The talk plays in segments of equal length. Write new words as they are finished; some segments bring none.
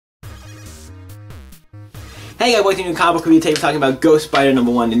Hey guys, welcome to a new comic book review. Today we're talking about Ghost Spider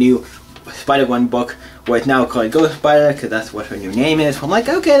 #1, the new Spider-Gwen book, where it's now called Ghost Spider, because that's what her new name is. I'm like,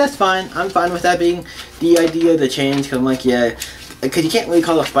 okay, that's fine. I'm fine with that being the idea, the change, because I'm like, yeah, because you can't really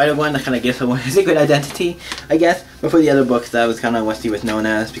call her Spider-Gwen, that kind of gives her a secret identity, I guess. But for the other books, that was kind of what she was known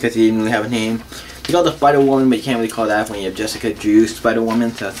as, because he didn't really have a name. You call her Spider-Woman, but you can't really call that when you have Jessica Drew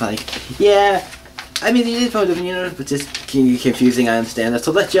Spider-Woman, so it's like, yeah. I mean, it is from a different universe, but just confusing, I understand that.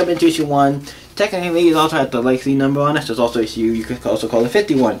 So let's jump into issue 1. Technically, it also has the legacy number on it. There's also issue, you could also call it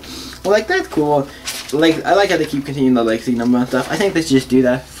 51. Well, like, that's cool. Like, I like how they keep continuing the legacy number and stuff. I think they should just do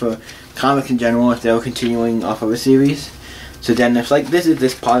that for comics in general if they were continuing off of a series. So then it's like, this is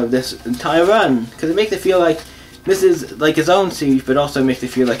this part of this entire run. Because it makes it feel like this is like its own series, but also makes it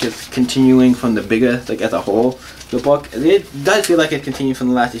feel like it's continuing from the bigger, like as a whole, the book. It does feel like it's continuing from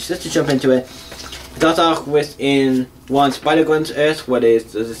the last issue. Just to jump into it. It starts off with in one Spider-Gwen's Earth, what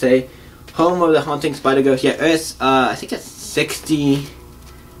is, does it say? Home of the Haunting Spider-Ghost. Yeah, Earth, I think it's 62?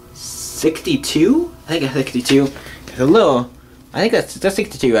 I think it's 62. It's a little, I think that's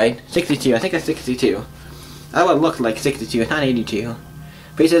 62, right? 62, I think that's 62. That would look like 62, it's not 82.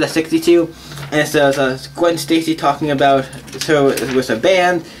 Pretty sure that's 62. And so Gwen Stacy talking about, so with a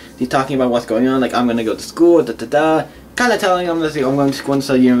band, she's talking about what's going on, like I'm gonna go to school, da-da-da. Kind of telling them that I'm going to go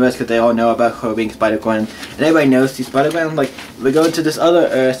into the universe because they all know about her being Spider-Gwen, and everybody knows she's Spider-Gwen. Like, we go to this other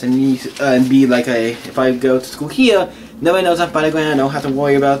Earth and be like if I go to school here, nobody knows I'm Spider-Gwen. I don't have to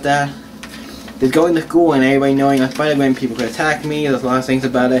worry about that. Just going to school and everybody knowing I'm Spider-Gwen, people could attack me. There's a lot of things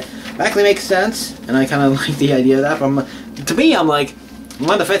about it. It actually makes sense, and I kind of like the idea of that. But to me, I'm like,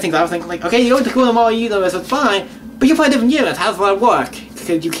 one of the first things I was thinking, like, okay, you go to school in all universe, that's fine, but you're probably different universe. How does that work?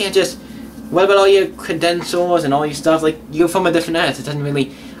 Because you can't just. What about all your credentials and all your stuff? Like, you're from a different Earth. It doesn't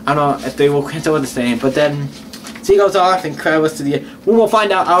really, I don't know if they will cancel the same. But then, she goes off and travels to the, we'll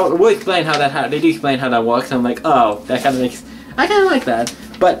find out, we'll explain how that, they do explain how that works. And I'm like, oh, that kind of makes, I kind of like that.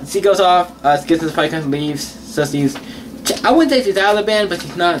 But she goes off, gets into the fight, leaves. So she's, I wouldn't say she's out of the band, but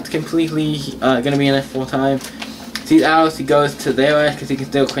she's not completely going to be in it full time. She's out, she goes to their Earth, because she can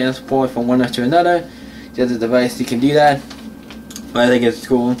still transport from one Earth to another. She has a device, she can do that. But I think it's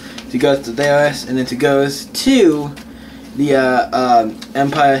cool. She goes to their Earth, and then she goes to the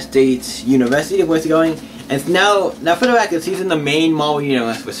Empire State University, where she's going. And it's now for the record, she's in the main Marvel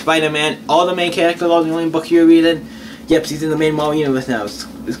universe with Spider-Man. All the main characters, all the only books you're reading. Yep, she's in the main Marvel universe now.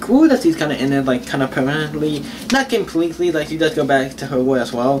 It's cool that she's kind of in it, like kind of permanently, not completely. Like she does go back to her world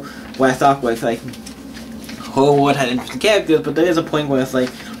as well. Where I thought was like her world had interesting characters, but there is a point where it's like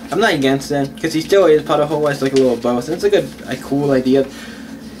I'm not against it because she still is part of her world. It's like a little both. And it's a cool idea.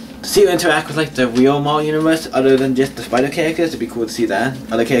 To see her interact with like the real Marvel universe other than just the Spider characters, it'd be cool to see that.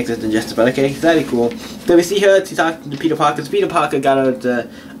 Other characters than just the Spider characters, that'd be cool. So we see her, she talks to Peter Parker. Peter Parker got her to,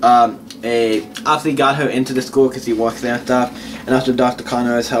 obviously got her into the school because he works there and stuff. And also Dr.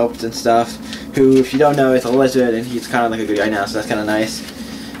 Connor has helped and stuff. Who, if you don't know, is a lizard and he's kind of like a good guy now, so that's kind of nice.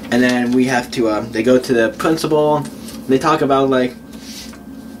 And then we have to, they go to the principal. They talk about like,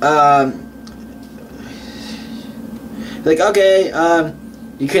 okay,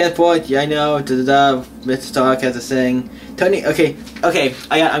 you can't afford, yeah, I know, Mr. Stark has a saying. Tony, okay,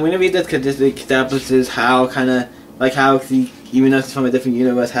 I'm gonna read this because this establishes how even though it's from a different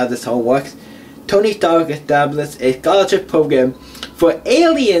universe, how this all works. Tony Stark established a scholarship program for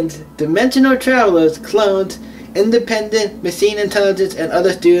aliens, dimensional travelers, clones, independent, machine intelligence, and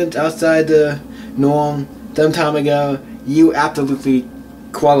other students outside the norm some time ago. You absolutely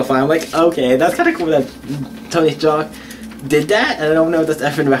qualify. I'm like, okay, that's kind of cool that Tony Stark did that, and I don't know if that's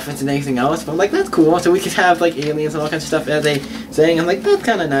ever in reference to anything else, but I'm like, that's cool, so we could have like aliens and all kinds of stuff as they saying. I'm like, that's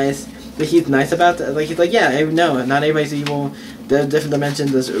kind of nice. But he's nice about that. Like, he's like, yeah, no, not everybody's evil. There's different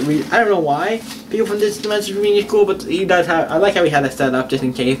dimensions. I don't know why people from this dimension are really cool, but he does have, I like how he had it set up just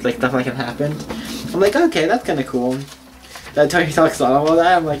in case like stuff like it happened. I'm like, okay, that's kind of cool. That Tony talks all about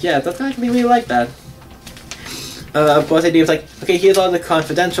that. I'm like, yeah, that's kind of really like that. Of course, they do. It's like, okay, here's all the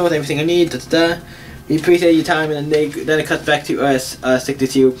confidentials, everything I need. We appreciate your time, and then it cuts back to us,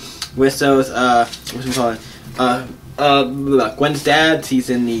 62, with those, what's we call it? Gwen's dad, he's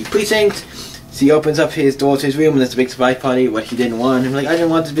in the precinct. So he opens up his door to his room, and there's a big surprise party, what he didn't want. I'm like, I didn't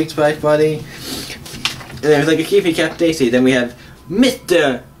want this big surprise party. And then it's like a creepy Captain Stacy. Then we have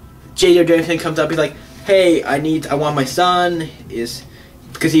Mr. J.J. Jameson comes up, he's like, hey, I want my son,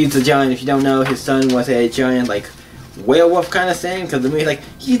 because he's a giant. If you don't know, his son was a giant, like, werewolf kind of thing, because the movie's like,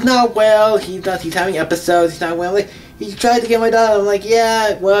 he's not well, he's having episodes, he's not well, like, he tried to get my daughter. I'm like,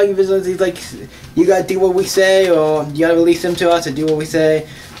 yeah, well, he's like, you gotta do what we say, or you gotta release him to us and do what we say,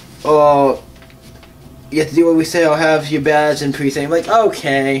 or you have to do what we say, or have your badge and pre-say. I'm like,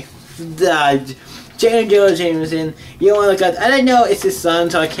 okay, Jonah Jameson, you don't want to look at, and I know it's his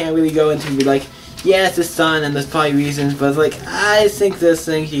son, so I can't really go into be like, yeah, it's his son, and there's probably reasons, but like, I think this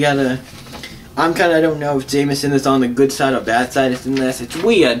thing, you gotta, I don't know if Jameson is on the good side or bad side in this. It's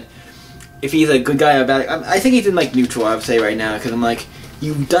weird if he's a good guy or bad. I think he's in like neutral, I would say right now, because I'm like,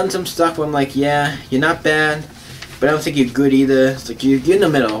 you've done some stuff where I'm like, yeah, you're not bad, but I don't think you're good either. It's like, you're in the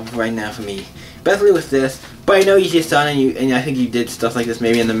middle right now for me. Especially with this, but I know he's your son, and I think you did stuff like this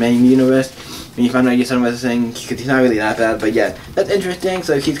maybe in the main universe, and you found out your son was a thing, because he's not really that bad, but yeah, that's interesting,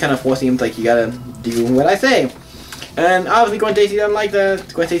 so he's kind of forcing him to, like, you gotta do what I say. And obviously Gwen Stacy doesn't like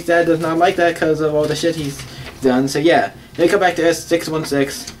that. Gwen Stacy's dad does not like that because of all the shit he's done, so yeah. Then we come back to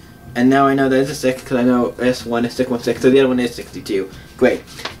S616, and now I know that it's a 6, because I know S1 is 616, so the other one is 62. Great.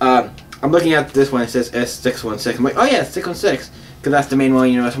 I'm looking at this one, it says S616, I'm like, oh yeah, 616, because that's the main one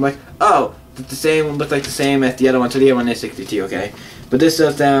universe. I'm like, oh, it's the same, look like the same as the other one, so the other one is 62, okay. But this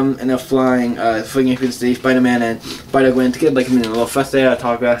shows them, and they're flying through the city, Spider-Man and Spider-Gwen, to get like a little fuss there,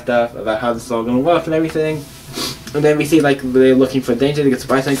 talk about stuff, about how this is all gonna work and everything. And then we see like they're looking for danger to get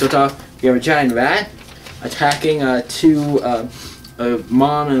Spider-Man so tough. We have a giant rat attacking a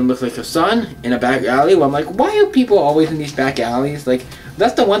mom and it looks like her son in a back alley. Well, I'm like, why are people always in these back alleys? Like,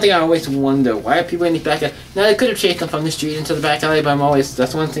 that's the one thing I always wonder. Why are people in these back alleys? Now, they could have chased them from the street into the back alley, but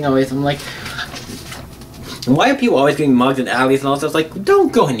that's one thing I'm like, why are people always getting mugged in alleys and all stuff? Like,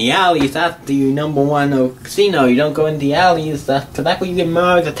 don't go in the alleys. That's the #1 casino. You don't go in the alleys. That's where you get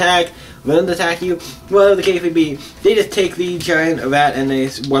mugged, attacked, villains attack you. Whatever the case may be, they just take the giant rat and they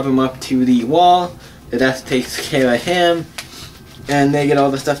whip him up to the wall. That takes care of him. And they get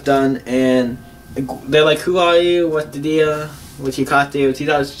all the stuff done, and they're like, who are you? What's the deal? What's your costume? He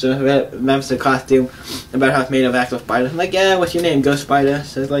does remembers the costume about how it's made of actual spiders. I'm like, yeah, what's your name? Ghost Spider.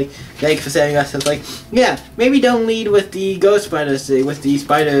 So it's like, thanks for saving us. So it's like, yeah, maybe don't lead with the Ghost Spiders, with the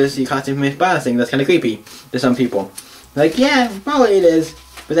spiders, the costume made spider thing. That's kind of creepy to some people. Like, yeah, probably it is.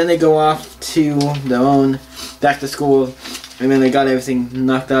 But then they go off to their own, back to school. And then they got everything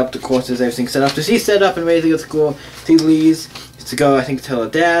knocked up, the courses, everything set up. So she's set up and ready to go to school. She leaves to go, I think, tell her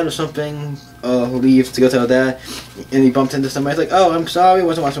dad or something. Leaves to go tell her dad. And he bumps into somebody. He's like, oh, I'm sorry,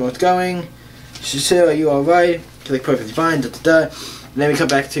 wasn't watching what's going. She said, are you alright? She's like, perfectly fine, da da da. And then we come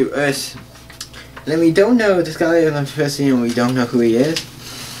back to Earth. And then we don't know this guy in the first scene, and we don't know who he is.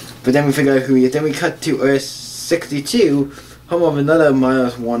 But then we figure out who he is. Then we cut to Earth 62, home of another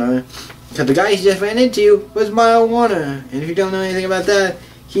Miles Warner. Because the guy he just ran into was Miles Warner. And if you don't know anything about that,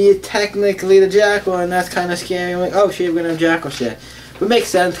 he is technically the Jackal, and that's kind of scary. I'm like, oh shit, we're going to have Jackal shit. But it makes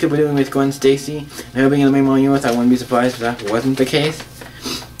sense because we're dealing with Gwen Stacy. And her being in the main one universe, I wouldn't be surprised if that wasn't the case.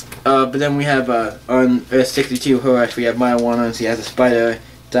 But then we have, on Earth 62, we have Miles Warner, and she has a spider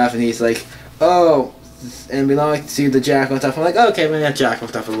stuff, and he's like, oh, and we like to see the Jackal stuff. I'm like, okay, we're going to have Jackal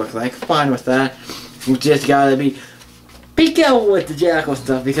stuff to look like. Fine with that. We just gotta be careful with the Jackal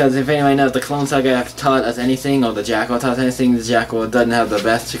stuff, because if anyone knows, the Clone Saga have taught us anything, or the Jackal taught us anything, the Jackal doesn't have the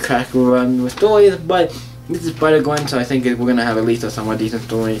best crack run with stories, but this is Spider-Gwen, so I think we're gonna have at least a somewhat decent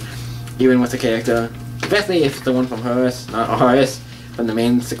story, even with the character, especially if it's the one from Horus, not Horus, from the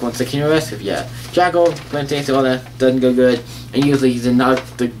main 616 universe. If yeah, Jackal, Gwen Stacy, all that doesn't go good, and usually he's not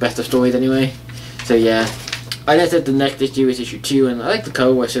the best of stories anyway, so yeah. I just said the next issue is issue 2, and I like the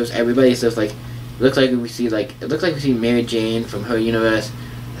cover where it shows everybody, so it's like, it looks like we see Mary Jane from her universe,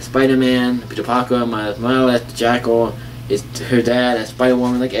 Spider-Man, Peter Parker, Miles Morales, Jackal, is her dad, and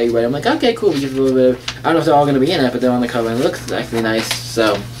Spider-Woman, like everybody. I'm like, okay, cool, we get a little bit of, I don't know if they're all going to be in it, but they're on the cover, and it looks actually nice,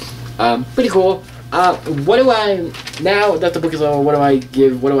 so, pretty cool. What do I, now that the book is over, what are my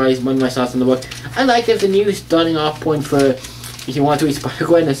thoughts on the book? I like there's a new starting off point for, if you want to read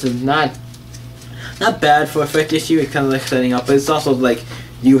Spider-Gwen. This is not bad for a first issue, it's kind of like setting up, but it's also like,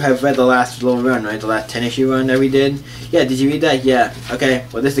 you have read the last little run, right? The last 10 issue run that we did? Yeah, did you read that? Yeah. Okay,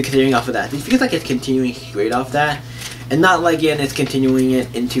 well this is continuing off of that. It feels like it's continuing straight off that. And not like, yeah, it's continuing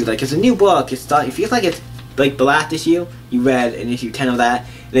it into, like, it's a new book. It feels like it's, like, the last issue you read in issue 10 of that.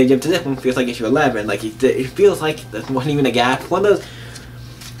 And then you jump to this one, it feels like issue 11. Like, it feels like there's not even a gap. One of those,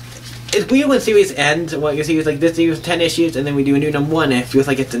 it's weird when series ends, when your series, like, this series 10 issues, and then we do a new #1, and it feels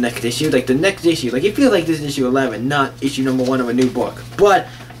like it's the next issue. Like, the next issue, like, it feels like this is issue 11, not issue #1 of a new book. But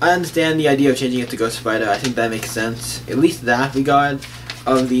I understand the idea of changing it to Ghost Spider. I think that makes sense. At least that regard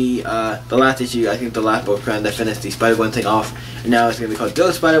of the last issue. I think the last book that finished the Spider-Gwen thing off, and now it's going to be called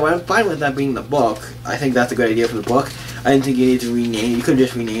Ghost Spider. Well, I'm fine with that being the book. I think that's a great idea for the book. I didn't think you need to rename. You could have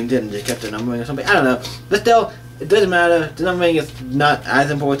just renamed it and just kept the numbering or something. I don't know. But still, it doesn't matter. The numbering is not as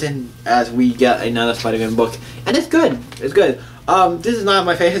important as we get another Spider-Man book. And it's good. It's good. This is not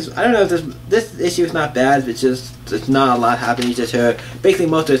my favorite. I don't know if this issue is not bad. It's just it's not a lot happening. It's just her. Basically,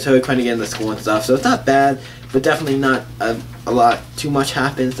 most of it's her trying to get into school and stuff. So it's not bad, but definitely not a lot. Too much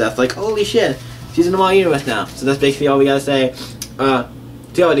happens. That's like holy shit. She's in the Marvel Universe now. So that's basically all we gotta say.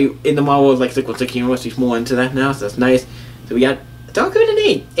 See already in the Marvel like 616 Universe. She's more into that now. So that's nice. So we got. I'll give it an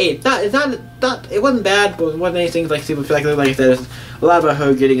 8. 8. It wasn't bad, but it wasn't anything like super spectacular. Like I said, a lot about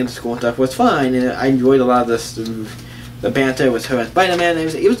her getting into school and stuff was fine, and I enjoyed a lot of this. The banter with her and Spider-Man.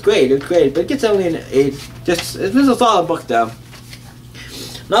 It was great. It was great, but it gets only an 8. It was a solid book though.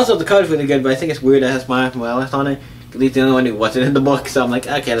 And also the cover's really good, but I think it's weird that it has Miles Morales on it. At least the only one who wasn't in the book, so I'm like,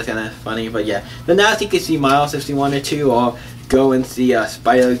 okay, that's kind of funny. But yeah, then now you can see Miles if you wanted to, or go and see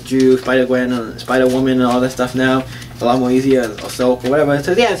Spider-Jew, Spider-Gwen, and Spider-Woman, and all that stuff now. It's a lot more easier, or Silk, or whatever.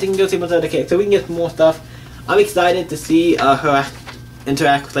 So yeah, so you can go see what's other characters. So we can get more stuff. I'm excited to see her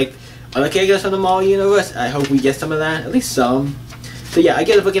interact with like other characters from the Marvel Universe. I hope we get some of that, at least some. So yeah, I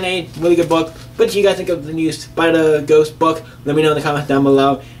get a book an 8, really good book. What do you guys think of the new Spider-Ghost book? Let me know in the comments down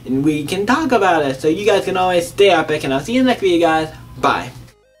below, and we can talk about it. So you guys can always stay epic, and I'll see you in the next video, guys. Bye.